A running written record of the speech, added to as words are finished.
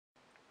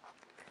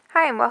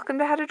Hi and welcome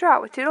to How to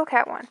Draw with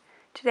DoodleCat1.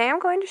 Today I'm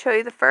going to show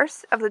you the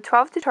first of the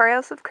 12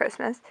 tutorials of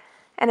Christmas,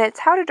 and it's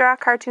how to draw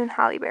cartoon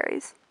holly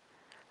berries.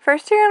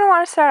 First, you're going to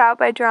want to start out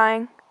by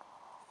drawing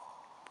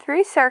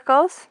 3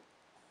 circles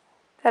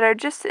that are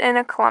just in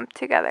a clump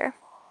together.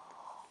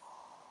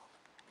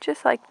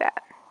 Just like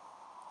that.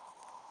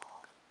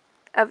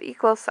 Of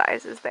equal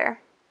sizes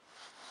there.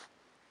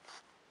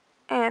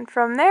 And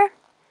from there,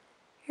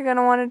 you're going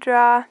to want to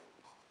draw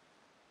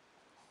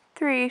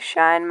 3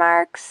 shine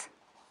marks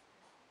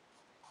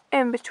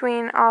in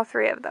between all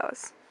 3 of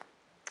those.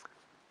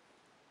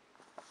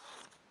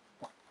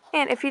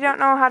 And if you don't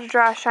know how to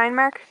draw a shine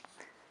mark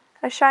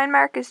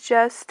is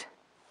just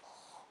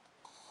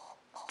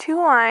 2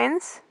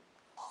 lines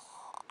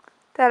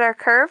that are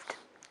curved,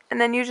 and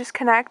then you just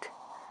connect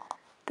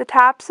the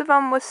tops of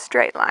them with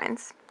straight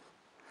lines.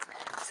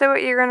 So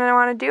what you're going to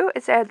want to do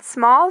is add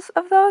smalls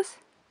of those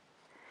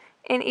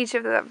in each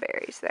of the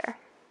berries there.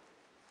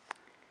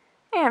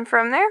 And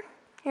from there,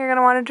 you're going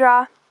to want to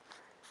draw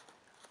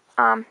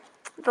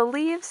the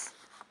leaves,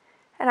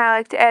 and I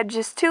like to add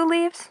just 2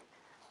 leaves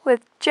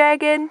with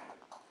jagged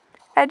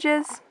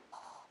edges,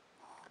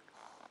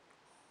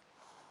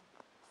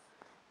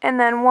 and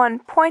then 1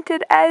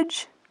 pointed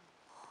edge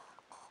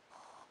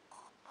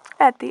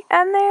at the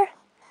end there,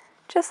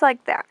 just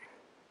like that.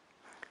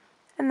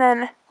 And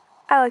then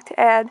I like to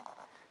add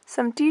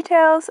some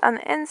details on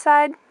the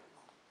inside,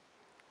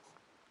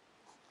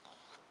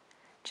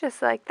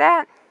 just like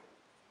that.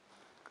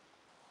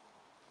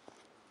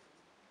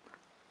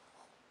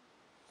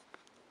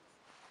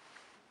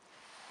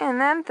 And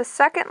then the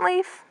second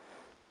leaf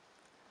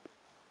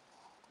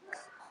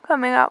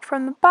coming out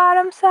from the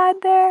bottom side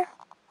there,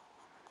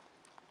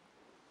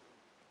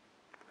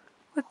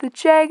 with the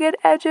jagged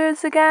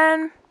edges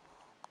again.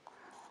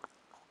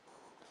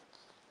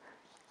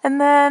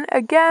 And then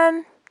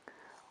again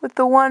with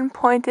the 1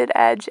 pointed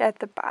edge at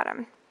the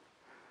bottom.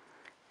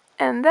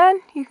 And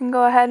then you can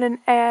go ahead and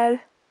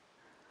add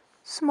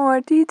some more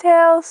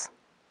details.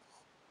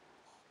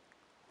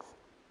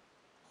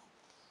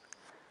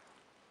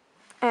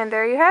 And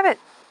there you have it.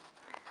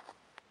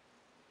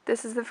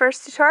 This is the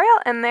first tutorial,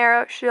 and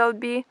there should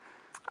be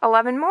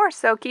 11 more,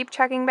 so keep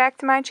checking back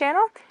to my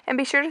channel and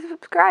be sure to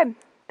subscribe.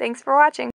 Thanks for watching.